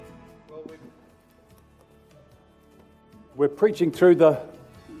We're preaching through the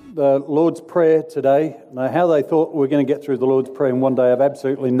Lord's Prayer today. Now, how they thought we were going to get through the Lord's Prayer in one day, I have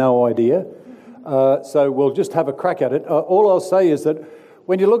absolutely no idea. So we'll just have a crack at it. All I'll say is that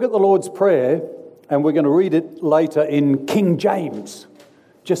when you look at the Lord's Prayer, and we're going to read it later in King James,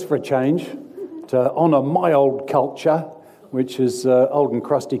 just for a change, to honour my old culture, which is old and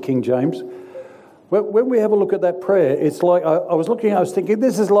crusty King James. When we have a look at that prayer, it's like, I was thinking,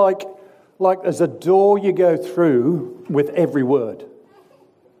 this is like there's a door you go through with every word.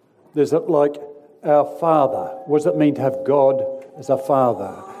 There's like our Father. What does it mean to have God as a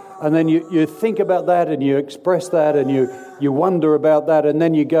Father? And then you think about that and you express that and you wonder about that, and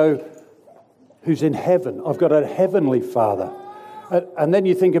then you go, who's in heaven? I've got a heavenly Father. And then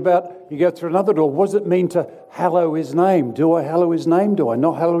you think about, you go through another door, what does it mean to hallow his name? Do I hallow his name? Do I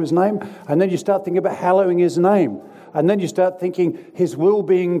not hallow his name? And then you start thinking about hallowing his name. And then you start thinking, his will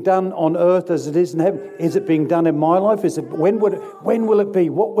being done on earth as it is in heaven. Is it being done in my life? When will it be?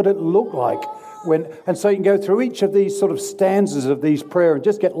 What would it look like? And so you can go through each of these sort of stanzas of these prayer and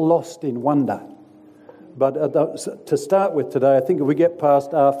just get lost in wonder. But to start with today, I think if we get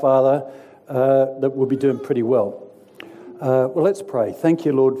past our Father, that we'll be doing pretty well. Well, let's pray. Thank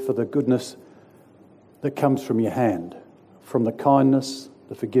you, Lord, for the goodness that comes from your hand, from the kindness,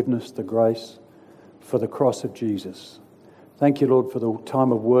 the forgiveness, the grace, for the cross of Jesus. Thank you, Lord, for the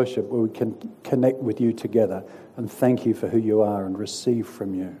time of worship where we can connect with you together, and thank you for who you are and receive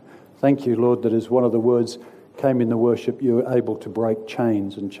from you. Thank you, Lord, that as one of the words came in the worship, you were able to break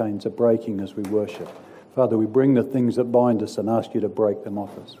chains, and chains are breaking as we worship. Father, we bring the things that bind us and ask you to break them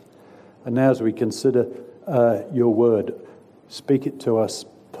off us. And now as we consider your word, speak it to us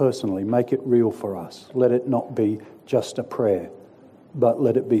personally. Make it real for us. Let it not be just a prayer, but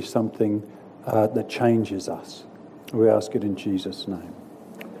let it be something that changes us. We ask it in Jesus' name.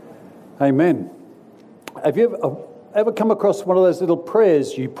 Amen. Have you ever come across one of those little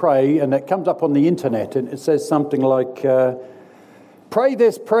prayers you pray and it comes up on the internet and it says something like, pray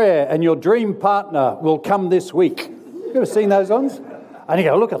this prayer and your dream partner will come this week? You ever seen those ones? And you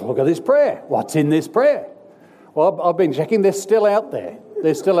go, look at this prayer. What's in this prayer? Well, I've been checking. They're still out there.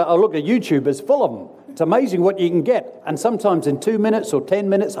 They're still out. I look at YouTube. It's full of them. It's amazing what you can get. And sometimes in 2 minutes or 10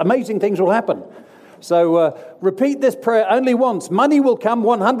 minutes, amazing things will happen. So repeat this prayer only once. Money will come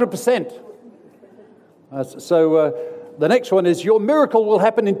 100%. The next one is, your miracle will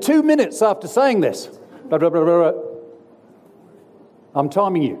happen in 2 minutes after saying this. Blah, blah, blah, blah. I'm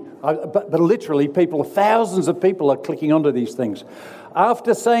timing you. But literally, thousands of people are clicking onto these things.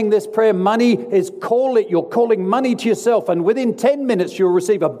 After saying this prayer, you're calling money to yourself, and within 10 minutes you'll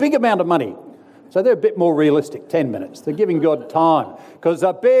receive a big amount of money. So they're a bit more realistic, 10 minutes. They're giving God time, because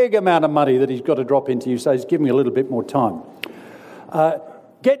a big amount of money that he's got to drop into you, so he's giving you a little bit more time.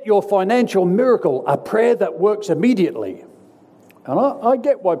 Get your financial miracle, a prayer that works immediately. And I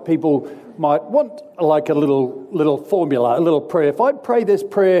get why people might want like a little formula, a little prayer. If I pray this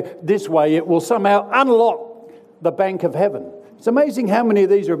prayer this way, it will somehow unlock the bank of heaven. It's amazing how many of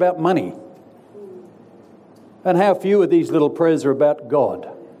these are about money and how few of these little prayers are about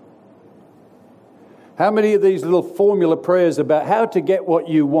God. How many of these little formula prayers about how to get what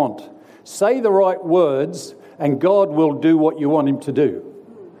you want? Say the right words and God will do what you want him to do.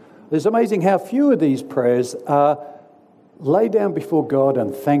 It's amazing how few of these prayers are lay down before God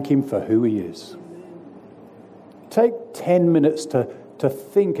and thank him for who he is. Take 10 minutes to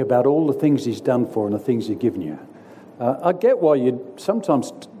think about all the things he's done for and the things he's given you. I get why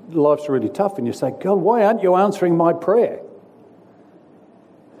sometimes life's really tough and you say, God, why aren't you answering my prayer?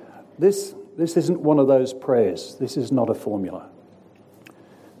 This isn't one of those prayers. This is not a formula.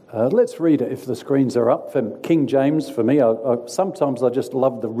 Let's read it if the screens are up. From King James, for me, sometimes I just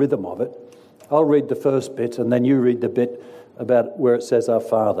love the rhythm of it. I'll read the first bit and then you read the bit about where it says our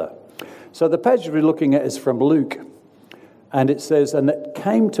Father. So the passage we're looking at is from Luke. And it says, and it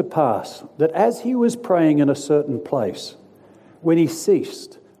came to pass that as he was praying in a certain place, when he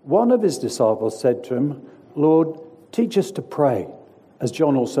ceased, one of his disciples said to him, Lord, teach us to pray, as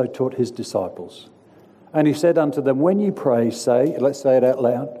John also taught his disciples. And he said unto them, when you pray, let's say it out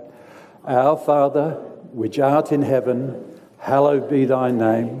loud, Our Father, which art in heaven, hallowed be thy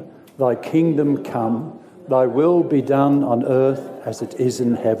name. Thy kingdom come, thy will be done on earth as it is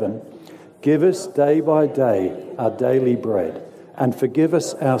in heaven. Give us day by day our daily bread, and forgive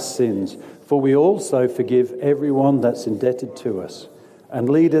us our sins, for we also forgive everyone that's indebted to us. And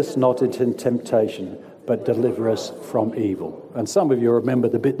lead us not into temptation, but deliver us from evil. And some of you remember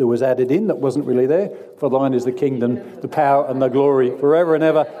the bit that was added in that wasn't really there. For thine is the kingdom, the power and the glory forever and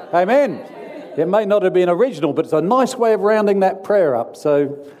ever. Amen. It may not have been original, but it's a nice way of rounding that prayer up.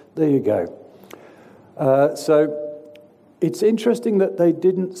 So there you go. So It's interesting that they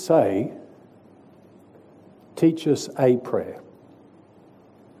didn't say, teach us a prayer.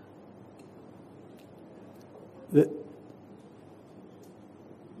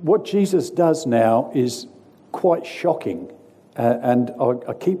 What Jesus does now is quite shocking. And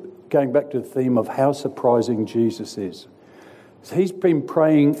I keep going back to the theme of how surprising Jesus is. So he's been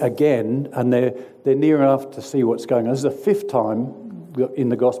praying again, and they're near enough to see what's going on. This is the fifth time in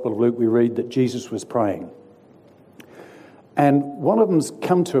the Gospel of Luke we read that Jesus was praying. And one of them's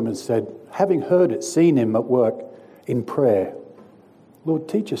come to him and said, having heard it, seen him at work in prayer, Lord,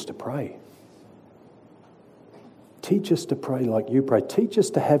 teach us to pray. Teach us to pray like you pray. Teach us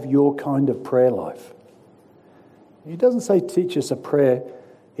to have your kind of prayer life. He doesn't say teach us a prayer.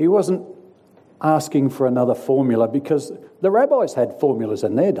 He wasn't asking for another formula, because the rabbis had formulas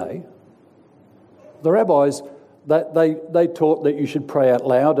in their day. The rabbis, they taught that you should pray out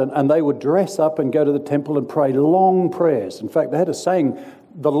loud, and they would dress up and go to the temple and pray long prayers. In fact, they had a saying,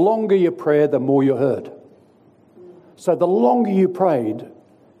 the longer you pray, the more you heard. So the longer you prayed,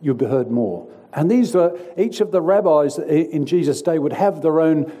 you'd be heard more. And these were, each of the rabbis in Jesus' day would have their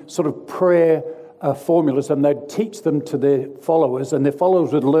own sort of prayer formulas, and they'd teach them to their followers, and their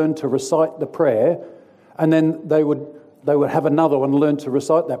followers would learn to recite the prayer, and then they would have another one, learn to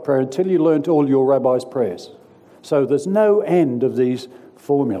recite that prayer until you learnt all your rabbi's prayers. So there's no end of these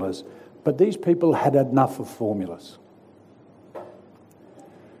formulas, but these people had enough of formulas.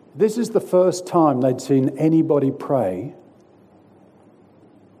 This is the first time they'd seen anybody pray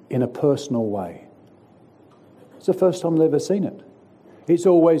in a personal way. It's the first time they've ever seen it. It's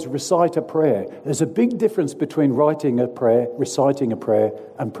always recite a prayer. There's a big difference between writing a prayer, reciting a prayer,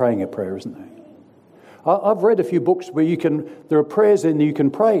 and praying a prayer, isn't there? I've read a few books where there are prayers in you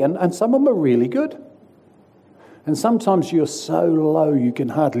can pray, and some of them are really good. And sometimes you're so low you can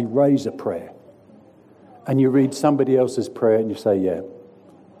hardly raise a prayer. And you read somebody else's prayer and you say, yeah.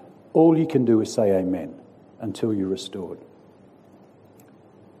 All you can do is say amen until you're restored.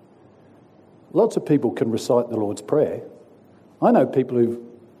 Lots of people can recite the Lord's Prayer. I know people who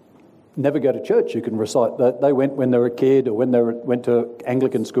never go to church who can recite that. They went when they were a kid, or when they went to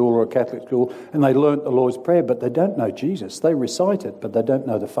Anglican school or a Catholic school, and they learnt the Lord's Prayer, but they don't know Jesus. They recite it, but they don't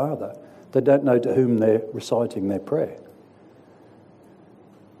know the Father. They don't know to whom they're reciting their prayer.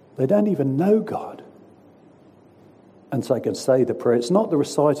 They don't even know God. And so they can say the prayer. It's not the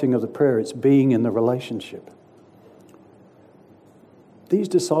reciting of the prayer, it's being in the relationship. These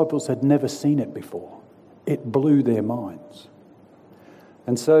disciples had never seen it before. It blew their minds.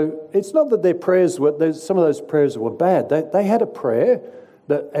 And so it's not that their prayers were, some of those prayers were bad. They had a prayer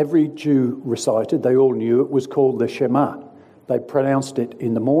that every Jew recited. They all knew it was called the Shema. They pronounced it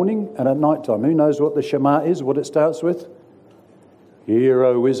in the morning and at night time. Who knows what the Shema is, what it starts with? Hear,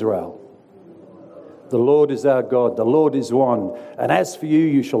 O Israel. The Lord is our God, the Lord is one. And as for you,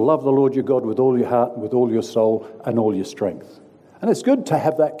 you shall love the Lord your God with all your heart, with all your soul, and all your strength. And it's good to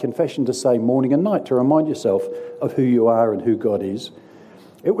have that confession to say morning and night, to remind yourself of who you are and who God is.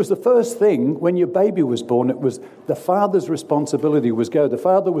 It was the first thing when your baby was born. It was the father's responsibility was go. The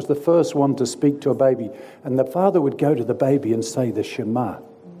father was the first one to speak to a baby. And the father would go to the baby and say the Shema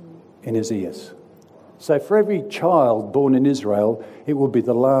in his ears. So for every child born in Israel, it would be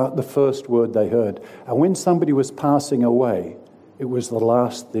the first word they heard. And when somebody was passing away, it was the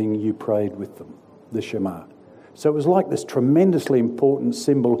last thing you prayed with them, the Shema. So it was like this tremendously important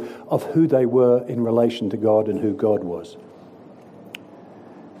symbol of who they were in relation to God and who God was.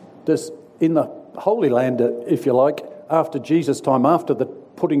 This, in the Holy Land, if you like, after Jesus' time, after the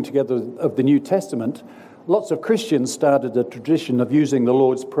putting together of the New Testament, lots of Christians started a tradition of using the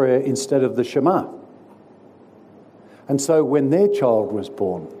Lord's Prayer instead of the Shema. And so when their child was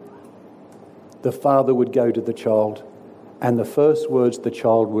born, the father would go to the child, and the first words the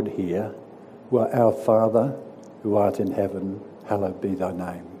child would hear were, Our Father, who art in heaven, hallowed be thy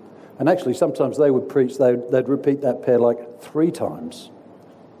name. And actually, sometimes they would preach, they'd repeat that prayer like 3 times.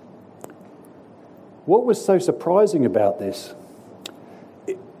 What was so surprising about this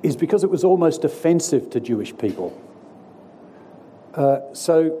is because it was almost offensive to Jewish people.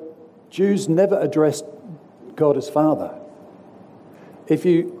 So Jews never addressed God as Father. If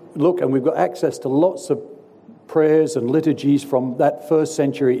you look, and we've got access to lots of prayers and liturgies from that first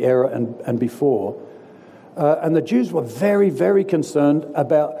century era and before, and the Jews were very, very concerned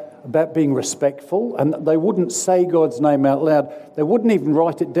about being respectful, and they wouldn't say God's name out loud. They wouldn't even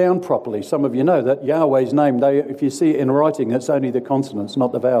write it down properly. Some of you know that Yahweh's name, if you see it in writing, it's only the consonants,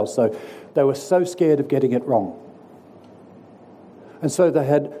 not the vowels. So they were so scared of getting it wrong. And so they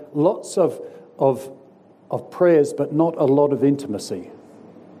had lots of prayers, but not a lot of intimacy.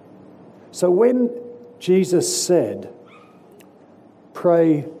 So when Jesus said,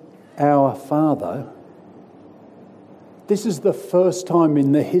 pray, Our Father, this is the first time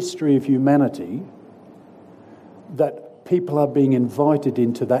in the history of humanity that people are being invited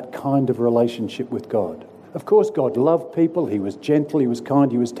into that kind of relationship with God. Of course, God loved people. He was gentle, he was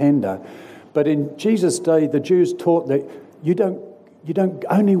kind, he was tender. But in Jesus' day, the Jews taught that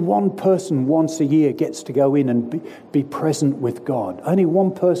only one person once a year gets to go in and be present with God. Only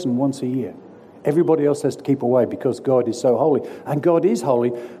one person once a year. Everybody else has to keep away because God is so holy. And God is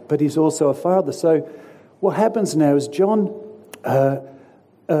holy, but he's also a father. So what happens now is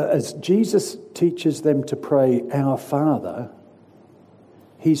as Jesus teaches them to pray, Our Father,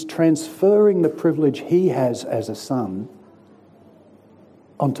 he's transferring the privilege he has as a son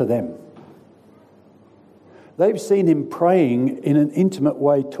onto them. They've seen him praying in an intimate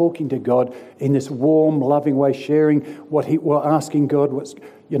way, talking to God in this warm, loving way, sharing asking God what's,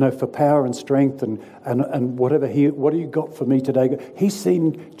 for power and strength and whatever. What do you got for me today? He's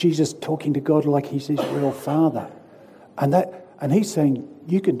seen Jesus talking to God like he's his real father, and he's saying,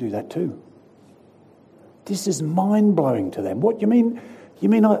 you can do that too. This is mind blowing to them. What you mean? You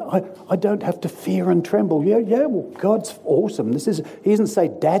mean I don't have to fear and tremble? Yeah. Well, God's awesome. He doesn't say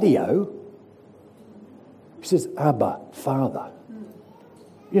Daddy-o. He says, Abba, Father.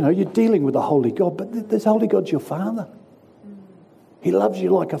 You're dealing with a holy God, but this holy God's your Father. He loves you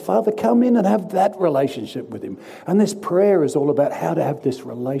like a father. Come in and have that relationship with him. And this prayer is all about how to have this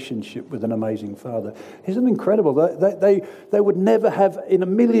relationship with an amazing Father. Isn't it incredible? They would never have in a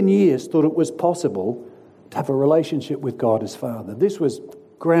million years thought it was possible to have a relationship with God as Father. This was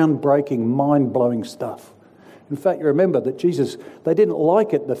groundbreaking, mind-blowing stuff. In fact, you remember that they didn't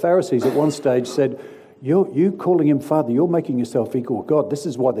like it. The Pharisees at one stage said, you calling him Father, you're making yourself equal with God. This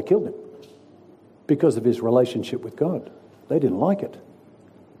is why they killed him, because of his relationship with God. They didn't like it.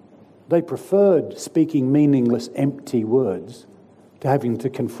 They preferred speaking meaningless, empty words to having to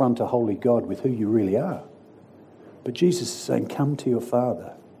confront a holy God with who you really are. But Jesus is saying, come to your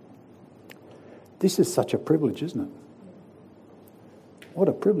Father. This is such a privilege, isn't it? What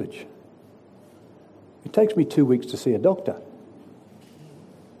a privilege. It takes me 2 weeks to see a doctor.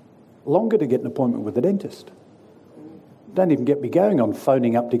 Longer to get an appointment with a dentist. Don't even get me going on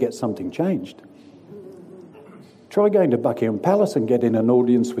phoning up to get something changed. Try going to Buckingham Palace and get in an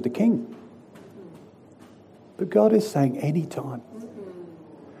audience with the king. But God is saying anytime.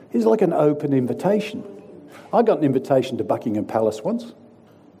 It's like an open invitation. I got an invitation to Buckingham Palace once.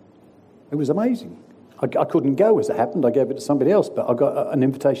 It was amazing. I couldn't go as it happened. I gave it to somebody else, but I got an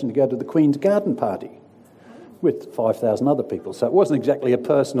invitation to go to the Queen's garden party with 5,000 other people. So it wasn't exactly a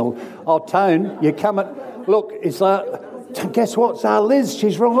personal, Tone, you come and look, it's like, guess what, Sir Liz,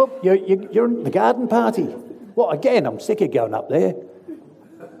 she's wrong up. You're in the garden party. Well, again, I'm sick of going up there.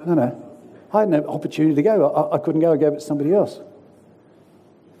 No. I had no opportunity to go. I couldn't go. I gave it to somebody else.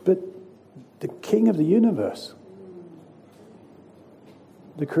 But the King of the universe,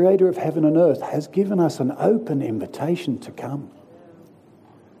 the creator of heaven and earth, has given us an open invitation to come.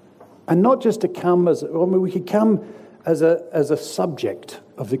 And not just to come we could come as a subject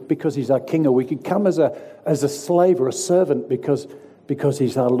because he's our king, or we could come as a slave or a servant because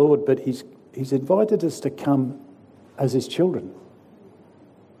he's our Lord, but he's invited us to come as his children.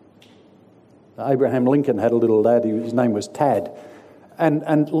 Abraham Lincoln had a little lad, his name was Tad,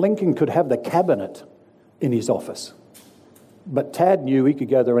 and Lincoln could have the cabinet in his office, but Tad knew he could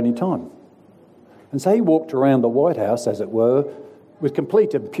go there any time. And so he walked around the White House, as it were, with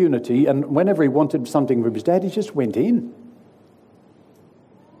complete impunity, and whenever he wanted something from his dad, he just went in.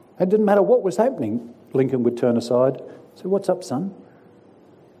 It didn't matter what was happening. Lincoln would turn aside, say, "What's up, son?"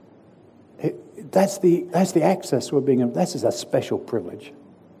 That's the access we're being. This is a special privilege.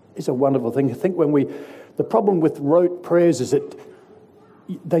 It's a wonderful thing. I think the problem with rote prayers is that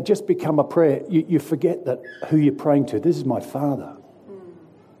they just become a prayer. You forget that who you're praying to. This is my Father,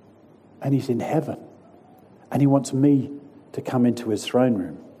 and he's in heaven, and he wants me to come into his throne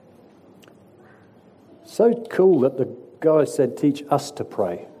room. So cool that the guy said, teach us to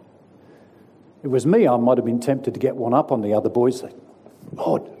pray. It was me, I might have been tempted to get one up on the other boys. Say,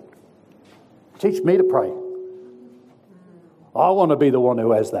 Lord, teach me to pray. I want to be the one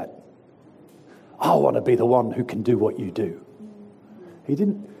who has that. I want to be the one who can do what you do.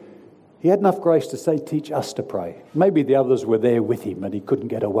 He had enough grace to say, teach us to pray. Maybe the others were there with him and he couldn't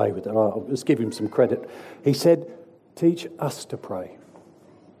get away with it. I'll just give him some credit. He said, teach us to pray.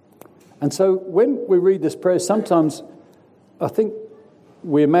 And so when we read this prayer, sometimes I think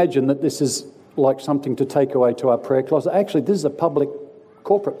we imagine that this is like something to take away to our prayer closet. Actually, this is a public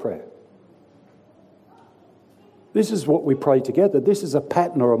corporate prayer. This is what we pray together. This is a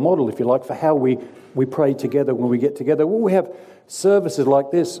pattern or a model, if you like, for how we pray together when we get together. When we have services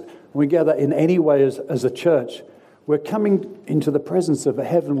like this, when we gather in any way as a church, we're coming into the presence of a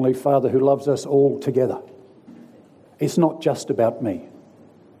Heavenly Father who loves us all together. It's not just about me.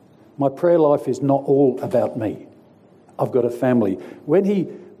 My prayer life is not all about me. I've got a family. When He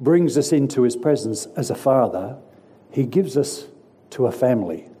brings us into His presence as a Father, He gives us to a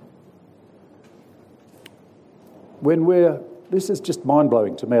family. This is just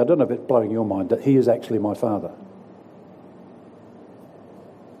mind-blowing to me. I don't know if it's blowing your mind, that He is actually my Father.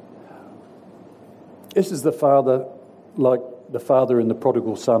 This is the Father like the father in the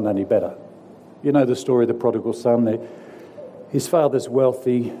prodigal son, only better. You know the story of the prodigal son. His father's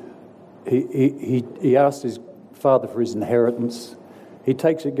wealthy. He asked his father for his inheritance. He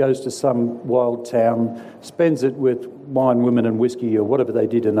takes it, goes to some wild town, spends it with wine, women and whiskey or whatever they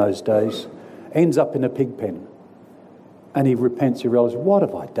did in those days, ends up in a pig pen. And he repents. He realises, what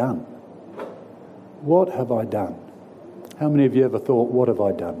have I done? What have I done? How many of you ever thought, what have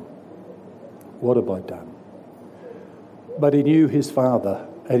I done? What have I done? But he knew his father,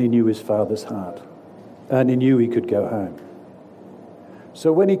 and he knew his father's heart, and he knew he could go home.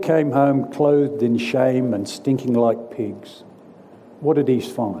 So when he came home clothed in shame and stinking like pigs, what did he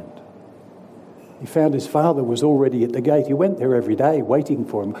find? He found his father was already at the gate. He went there every day waiting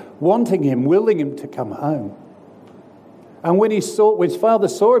for him, wanting him, willing him to come home. And when his father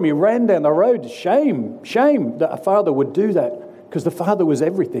saw him, he ran down the road. Shame that a father would do that, because the father was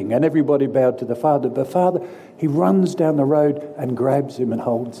everything and everybody bowed to the father. But father, he runs down the road and grabs him and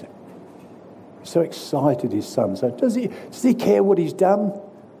holds him. He's so excited, his son. So does he care what he's done?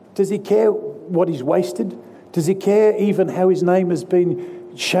 Does he care what he's wasted? Does he care even how his name has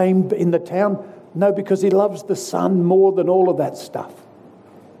been shamed in the town? No, because he loves the son more than all of that stuff.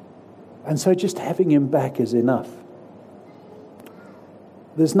 And so just having him back is enough.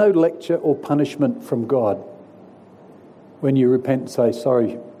 There's no lecture or punishment from God when you repent and say,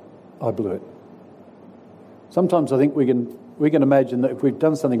 sorry, I blew it. Sometimes I think we can imagine that if we've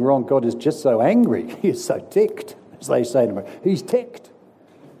done something wrong, God is just so angry. He is so ticked, as they say to me. He's ticked.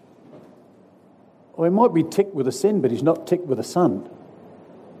 Or he might be ticked with a sin, but he's not ticked with a son.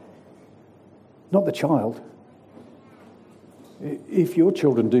 Not the child. If your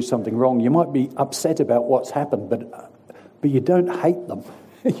children do something wrong, you might be upset about what's happened, but you don't hate them.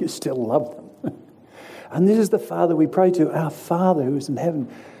 You still love them. And this is the Father we pray to, our Father who is in heaven.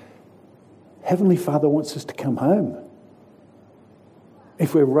 Heavenly Father wants us to come home.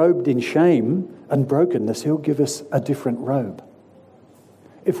 If we're robed in shame and brokenness, He'll give us a different robe.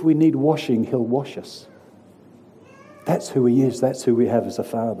 If we need washing, He'll wash us. That's who He is. That's who we have as a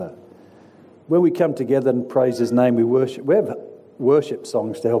Father. When we come together and praise His name, we worship. We have worship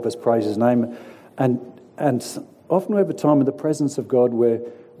songs to help us praise His name. And often we have a time in the presence of God where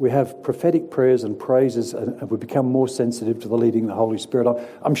we have prophetic prayers and praises, and we become more sensitive to the leading of the Holy Spirit.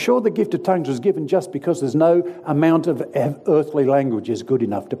 I'm sure the gift of tongues was given just because there's no amount of earthly language is good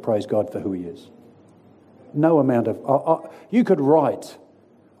enough to praise God for who He is. No amount of... you could write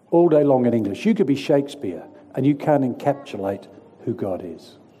all day long in English. You could be Shakespeare, and you can't encapsulate who God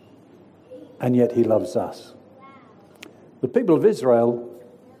is. And yet He loves us. The people of Israel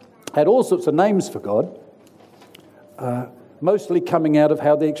had all sorts of names for God, mostly coming out of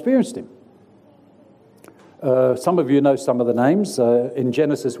how they experienced Him. Some of you know some of the names. In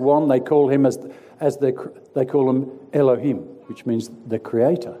Genesis 1, they call Him they call Him Elohim, which means the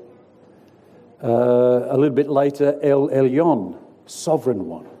Creator. A little bit later, El Elyon, Sovereign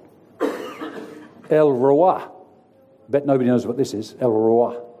One. El Roi, bet nobody knows what this is. El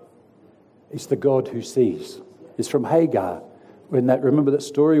Roi, it's the God who sees. It's from Hagar. Remember that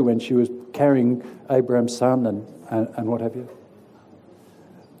story when she was carrying Abraham's son and what have you?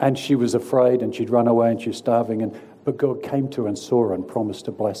 And she was afraid and she'd run away and she was starving. But God came to her and saw her and promised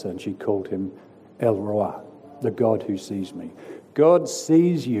to bless her. And she called Him El Roi, the God who sees me. God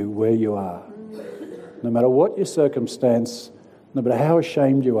sees you where you are. No matter what your circumstance, no matter how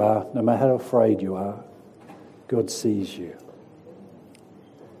ashamed you are, no matter how afraid you are, God sees you.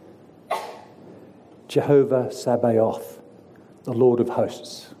 Jehovah Sabaoth, the Lord of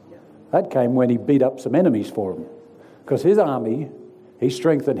hosts. That came when He beat up some enemies for Him. Because His army, He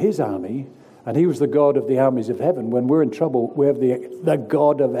strengthened His army, and He was the God of the armies of heaven. When we're in trouble, we have the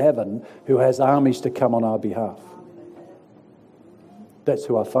God of heaven who has armies to come on our behalf. That's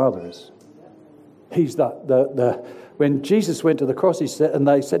who our Father is. He's when Jesus went to the cross, they said,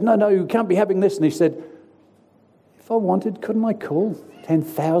 no, you can't be having this. And He said, if I wanted, couldn't I call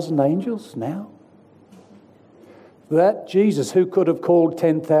 10,000 angels now? That Jesus, who could have called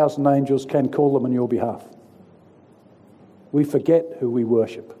 10,000 angels, can call them on your behalf. We forget who we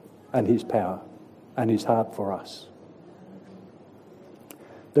worship and his power and his heart for us.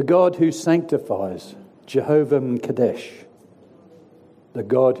 The God who sanctifies, Jehovah M'Kadesh. The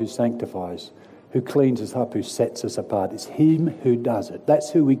God who sanctifies, who cleans us up, who sets us apart. It's him who does it.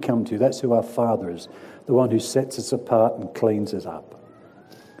 That's who we come to. That's who our Father is. The one who sets us apart and cleans us up.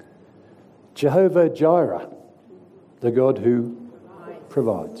 Jehovah Jireh, the God who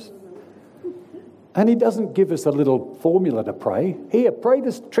provides. And he doesn't give us a little formula to pray. Here, pray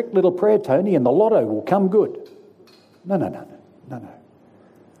this trick little prayer, Tony, and the lotto will come good. No.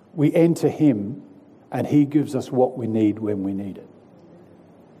 We enter him and he gives us what we need when we need it.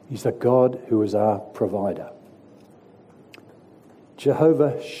 He's the God who is our provider.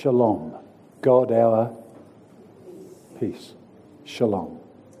 Jehovah Shalom, God our peace. Shalom,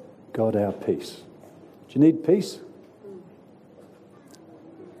 God our peace. Do you need peace?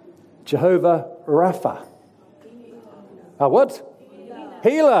 Jehovah Rapha. What?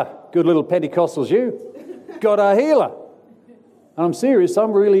 Healer. Good little Pentecostals, you. God our healer. And I'm serious,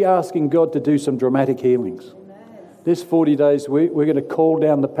 I'm really asking God to do some dramatic healings. This 40 days, we're going to call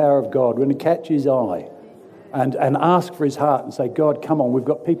down the power of God. We're going to catch his eye and ask for his heart and say, God, come on, we've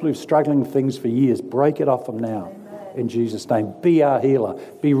got people who've struggling with things for years. Break it off them now in Jesus' name. Be our healer.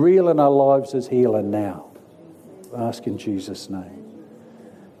 Be real in our lives as healer now. Ask in Jesus' name.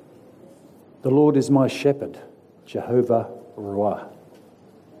 The Lord is my shepherd, Jehovah Ruah.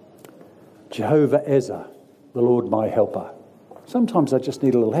 Jehovah Ezer, the Lord my helper. Sometimes I just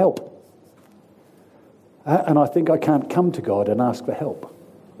need a little help. And I think I can't come to God and ask for help.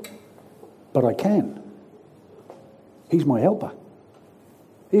 But I can. He's my helper.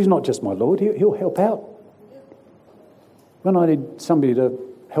 He's not just my Lord, he'll help out. When I need somebody to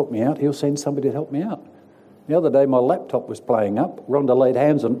help me out, he'll send somebody to help me out. The other day my laptop was playing up. Rhonda laid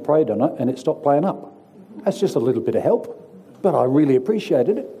hands on it, prayed on it, and it stopped playing up. That's just a little bit of help. But I really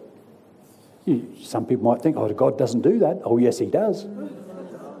appreciated it. Some people might think, oh, God doesn't do that. Oh, yes, he does.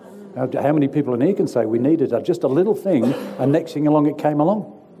 How many people in here can say we needed just a little thing and next thing along it came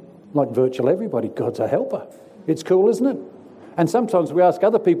along? Like virtually everybody, God's a helper. It's cool, isn't it? And sometimes we ask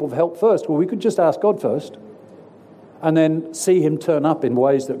other people for help first. Well, we could just ask God first and then see him turn up in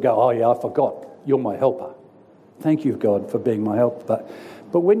ways that go, oh yeah, I forgot. You're my helper. Thank you, God, for being my helper.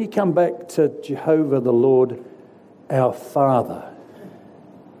 But when you come back to Jehovah the Lord, our Father,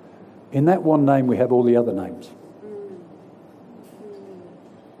 in that one name we have all the other names.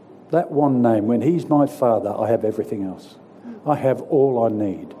 That one name, when he's my Father, I have everything else. I have all I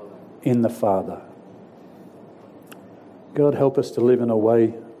need in the Father. God, help us to live in a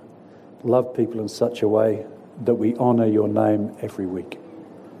way, love people in such a way that we honour your name every week,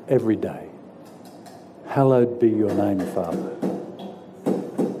 every day. Hallowed be your name, Father.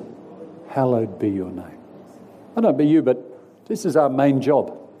 Hallowed be your name. I don't know about you, but this is our main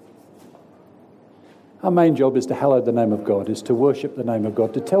job. Our main job is to hallow the name of God, is to worship the name of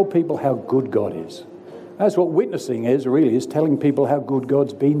God, to tell people how good God is. That's what witnessing is, really, is telling people how good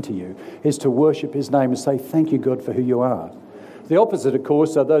God's been to you, is to worship his name and say, thank you, God, for who you are. The opposite, of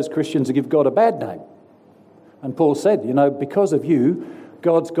course, are those Christians who give God a bad name. And Paul said, because of you,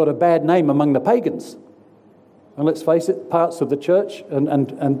 God's got a bad name among the pagans. And let's face it, parts of the church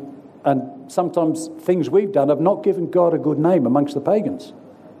and sometimes things we've done have not given God a good name amongst the pagans.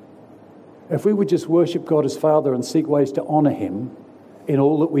 If we would just worship God as Father and seek ways to honour him in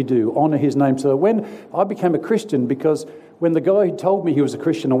all that we do, honour his name. So when I became a Christian, because when the guy who told me he was a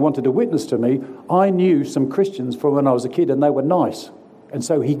Christian and wanted to witness to me, I knew some Christians from when I was a kid and they were nice. And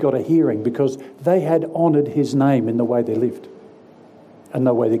so he got a hearing because they had honoured his name in the way they lived and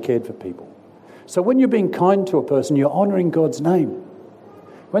the way they cared for people. So when you're being kind to a person, you're honouring God's name.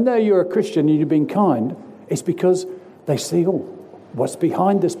 When you're a Christian and you're being kind, it's because they see, what's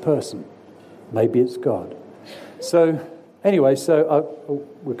behind this person? Maybe it's God. So anyway,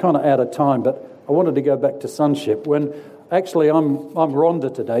 we're kind of out of time, but I wanted to go back to sonship. When actually I'm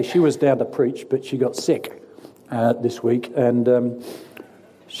Rhonda today. She was down to preach, but she got sick this week, and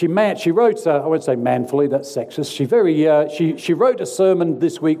she wrote. I won't say manfully. That's sexist. She wrote a sermon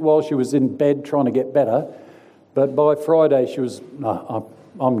this week while she was in bed trying to get better, but by Friday she was. No,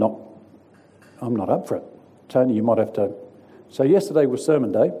 I'm not up for it. Tony, you might have to. So yesterday was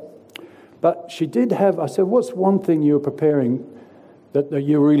sermon day. But she did have, I said, what's one thing you were preparing that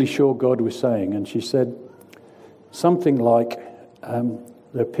you're really sure God was saying? And she said something like,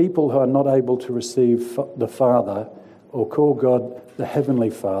 the people who are not able to receive the Father or call God the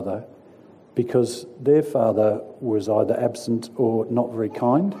Heavenly Father because their father was either absent or not very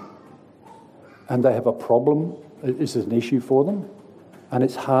kind, and they have a problem, this is an issue for them, and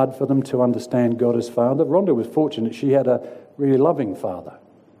it's hard for them to understand God as Father. Rhonda was fortunate. She had really loving Father.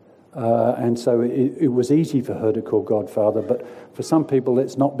 And so it was easy for her to call God Father, but for some people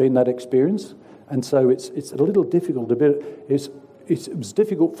it's not been that experience. And so it's a little difficult. It was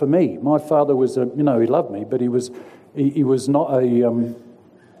difficult for me. My father was, he loved me, but he was not a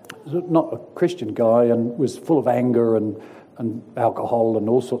Christian guy, and was full of anger and alcohol and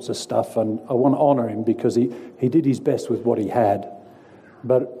all sorts of stuff. And I want to honour him because he did his best with what he had.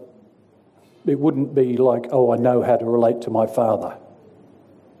 But it wouldn't be like, oh, I know how to relate to my father.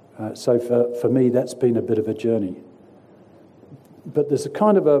 So for me, that's been a bit of a journey. But there's a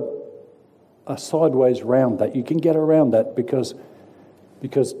kind of a sideways round that. You can get around that because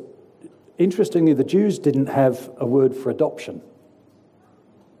interestingly, the Jews didn't have a word for adoption.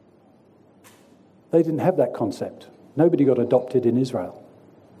 They didn't have that concept. Nobody got adopted in Israel.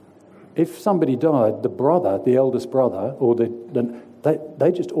 If somebody died, the brother, the eldest brother, or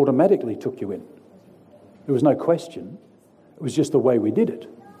they just automatically took you in. There was no question. It was just the way we did it.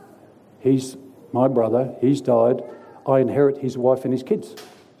 He's my brother, he's died, I inherit his wife and his kids.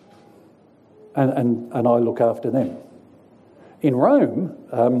 And I look after them. In Rome,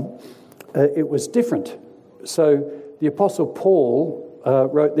 it was different. So the Apostle Paul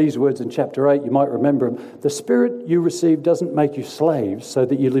wrote these words in chapter 8, you might remember them. The Spirit you received doesn't make you slaves so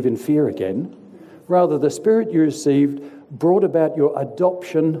that you live in fear again. Rather, the Spirit you received brought about your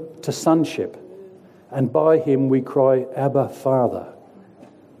adoption to sonship. And by him we cry, Abba, Father.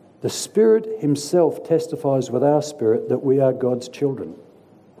 The Spirit himself testifies with our spirit that we are God's children.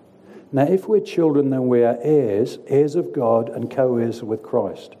 Now, if we're children, then we are heirs, heirs of God and co-heirs with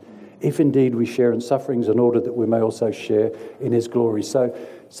Christ, if indeed we share in sufferings in order that we may also share in his glory. So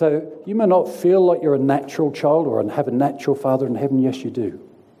you may not feel like you're a natural child or have a natural father in heaven. Yes, you do.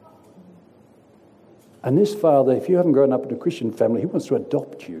 And this father, if you haven't grown up in a Christian family, he wants to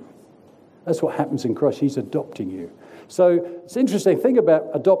adopt you. That's what happens in Christ. He's adopting you. So it's an interesting thing about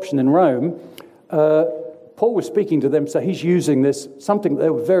adoption in Rome. Paul was speaking to them, so he's using this, something they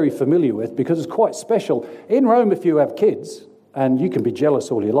were very familiar with, because it's quite special. In Rome, if you have kids, and you can be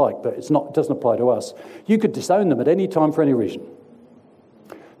jealous all you like, but it doesn't apply to us, you could disown them at any time for any reason.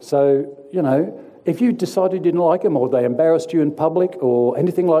 So, if you decided you didn't like them, or they embarrassed you in public, or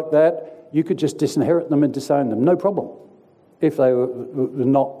anything like that, you could just disinherit them and disown them, no problem. If they were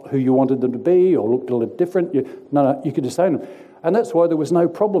not who you wanted them to be or looked a little different, you could disown them. And that's why there was no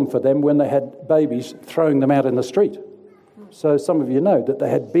problem for them when they had babies throwing them out in the street. So some of you know that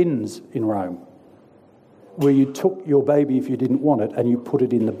they had bins in Rome where you took your baby if you didn't want it and you put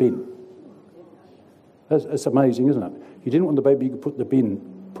it in the bin. That's amazing, isn't it? You didn't want the baby, you could put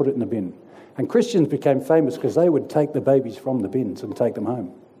it in the bin. And Christians became famous because they would take the babies from the bins and take them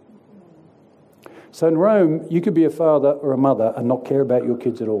home. So in Rome, you could be a father or a mother and not care about your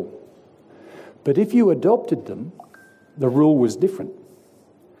kids at all. But if you adopted them, the rule was different.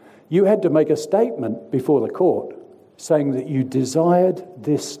 You had to make a statement before the court saying that you desired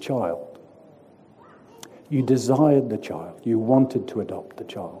this child. You desired the child. You wanted to adopt the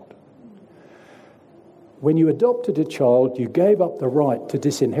child. When you adopted a child, you gave up the right to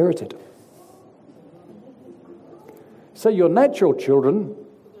disinherit it. So your natural children,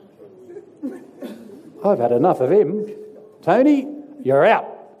 I've had enough of him. Tony, you're out.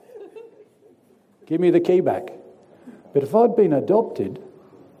 Give me the key back. But if I'd been adopted,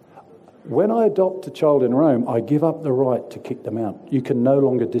 when I adopt a child in Rome, I give up the right to kick them out. You can no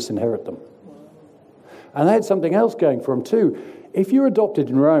longer disinherit them. And they had something else going for them too. If you're adopted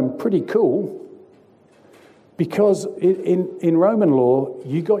in Rome, pretty cool, because in Roman law,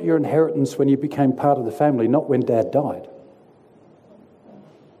 you got your inheritance when you became part of the family, not when Dad died.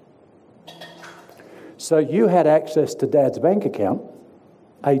 So you had access to Dad's bank account,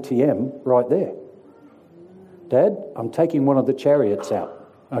 ATM, right there. Dad, I'm taking one of the chariots out,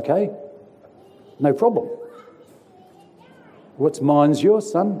 okay? No problem. What's mine's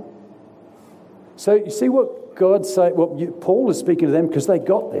yours, son. So you see what God's saying, Paul is speaking to them because they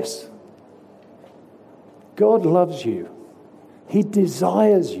got this. God loves you. He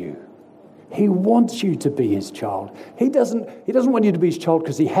desires you. He wants you to be his child. He doesn't want you to be his child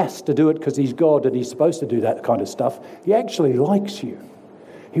because he has to do it because he's God and he's supposed to do that kind of stuff. He actually likes you.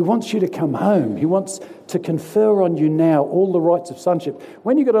 He wants you to come home. He wants to confer on you now all the rights of sonship.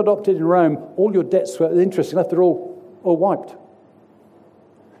 When you got adopted in Rome, all your debts were interest left, they're all wiped.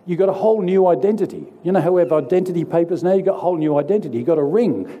 You got a whole new identity. You know how we have identity papers now? You got a whole new identity. You got a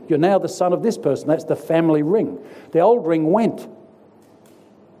ring. You're now the son of this person. That's the family ring. The old ring went.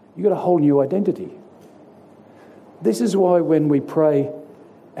 You got a whole new identity. This is why when we pray,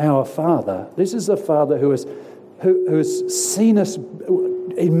 Our Father, this is a Father who has seen us,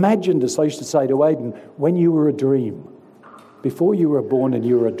 imagined us, I used to say to Aidan, when you were a dream. before you were born and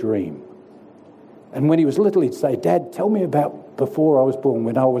you were a dream. And when he was little, he'd say, Dad, tell me about before I was born,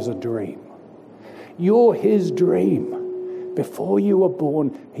 when I was a dream. You're his dream. Before you were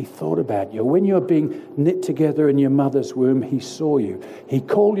born, he thought about you. When you were being knit together in your mother's womb, he saw you. He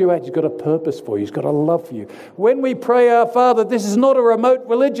called you out. He's got a purpose for you. He's got a love for you. When we pray, Our Father, this is not a remote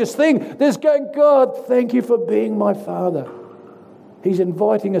religious thing. This going, God, thank you for being my Father. He's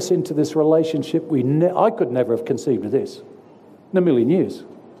inviting us into this relationship. I could never have conceived of this in a million years.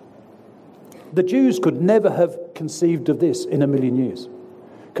 The Jews could never have conceived of this in a million years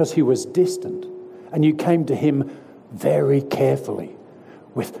because he was distant. And you came to him very carefully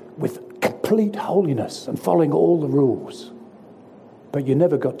with complete holiness and following all the rules. But you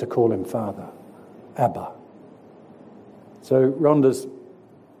never got to call him Father, Abba. So Rhonda's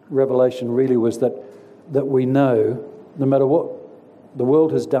revelation really was that we know, no matter what the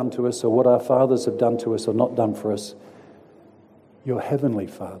world has done to us or what our fathers have done to us or not done for us, your heavenly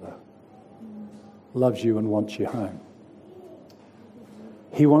Father loves you and wants you home.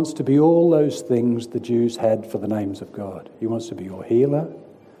 He wants to be all those things the Jews had for the names of God. He wants to be your healer,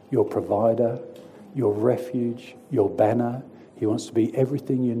 your provider, your refuge, your banner. He wants to be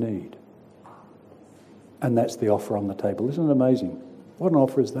everything you need. And that's the offer on the table. Isn't it amazing? What an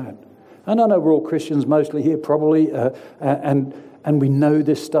offer is that? And I know we're all Christians mostly here, probably, and we know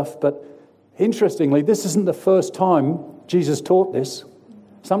this stuff, but interestingly, this isn't the first time Jesus taught this.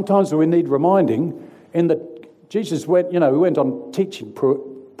 Sometimes we need reminding in that Jesus went on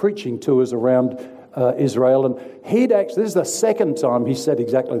preaching tours around Israel, and this is the second time he said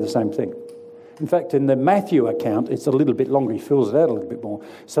exactly the same thing. In fact, in the Matthew account, it's a little bit longer. He fills it out a little bit more.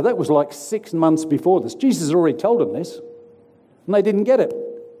 So that was like 6 months before this. Jesus had already told them this, and they didn't get it.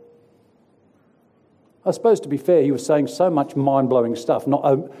 I suppose, to be fair, he was saying so much mind-blowing stuff.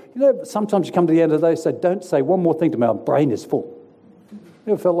 Sometimes you come to the end of the day and say, don't say one more thing to me, my brain is full.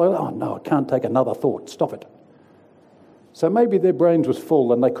 You ever felt like, oh no, I can't take another thought, stop it. So maybe their brains was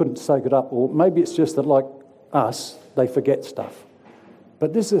full and they couldn't soak it up, or maybe it's just that, like us, they forget stuff.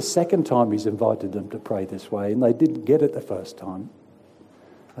 But this is the second time he's invited them to pray this way, and they didn't get it the first time.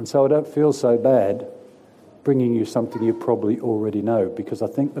 And so I don't feel so bad bringing you something you probably already know, because I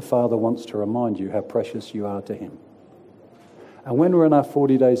think the Father wants to remind you how precious you are to him. And when we're in our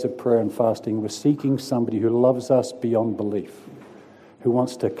 40 days of prayer and fasting, we're seeking somebody who loves us beyond belief, who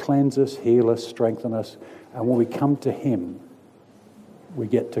wants to cleanse us, heal us, strengthen us. And when we come to him, we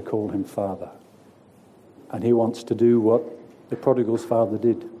get to call him Father. And he wants to do what the prodigal's father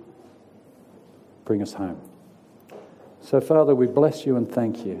did, bring us home. So, Father, we bless you and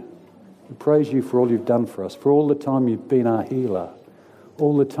thank you. We praise you for all you've done for us, for all the time you've been our healer,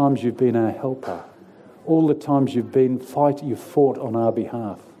 all the times you've been our helper, all the times you've fought on our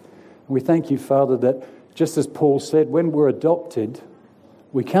behalf. And we thank you, Father, that just as Paul said, when we're adopted,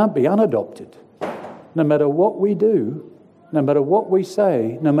 we can't be unadopted. No matter what we do, no matter what we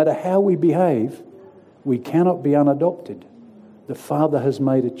say, no matter how we behave, we cannot be unadopted. The Father has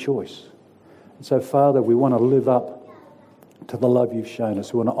made a choice. And so, Father, we want to live up to the love you've shown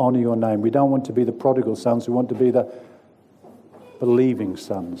us. We want to honour your name. We don't want to be the prodigal sons. We want to be the believing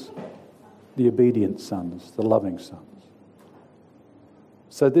sons, the obedient sons, the loving sons.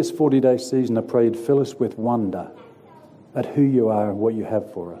 So this 40-day season, I pray you'd fill us with wonder at who you are and what you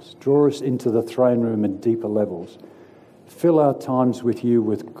have for us. Draw us into the throne room at deeper levels. Fill our times with you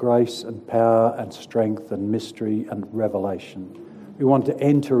with grace and power and strength and mystery and revelation. We want to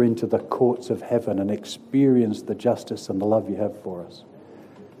enter into the courts of heaven and experience the justice and the love you have for us.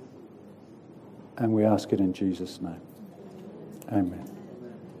 And we ask it in Jesus' name. Amen.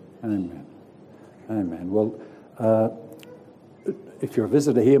 Amen. Amen. Well, if you're a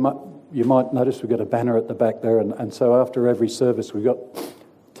visitor here, you might notice we've got a banner at the back there, and so after every service we've got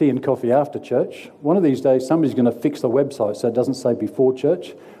tea and coffee after church. One of these days somebody's going to fix the website so it doesn't say before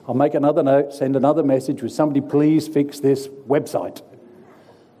church. I'll make another note, send another message with somebody, please fix this website.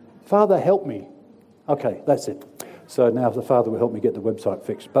 Father, help me. Okay, that's it. So now the Father will help me get the website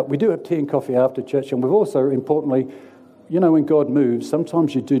fixed. But we do have tea and coffee after church, and we've also, importantly, when God moves,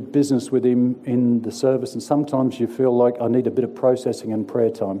 sometimes you do business with him in the service, and sometimes you feel like I need a bit of processing and prayer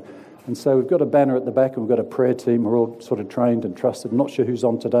time. And so we've got a banner at the back, and we've got a prayer team. We're all sort of trained and trusted. I'm not sure who's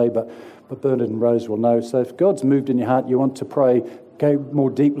on today, but Bernard and Rose will know. So if God's moved in your heart, you want to pray, go more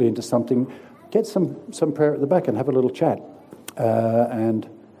deeply into something, get some prayer at the back and have a little chat. And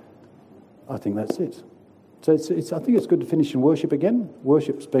I think that's it. So I think it's good to finish in worship again.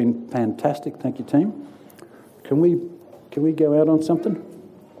 Worship's been fantastic. Thank you, team. Can we go out on something?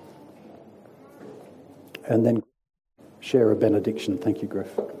 And then share a benediction. Thank you,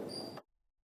 Griff.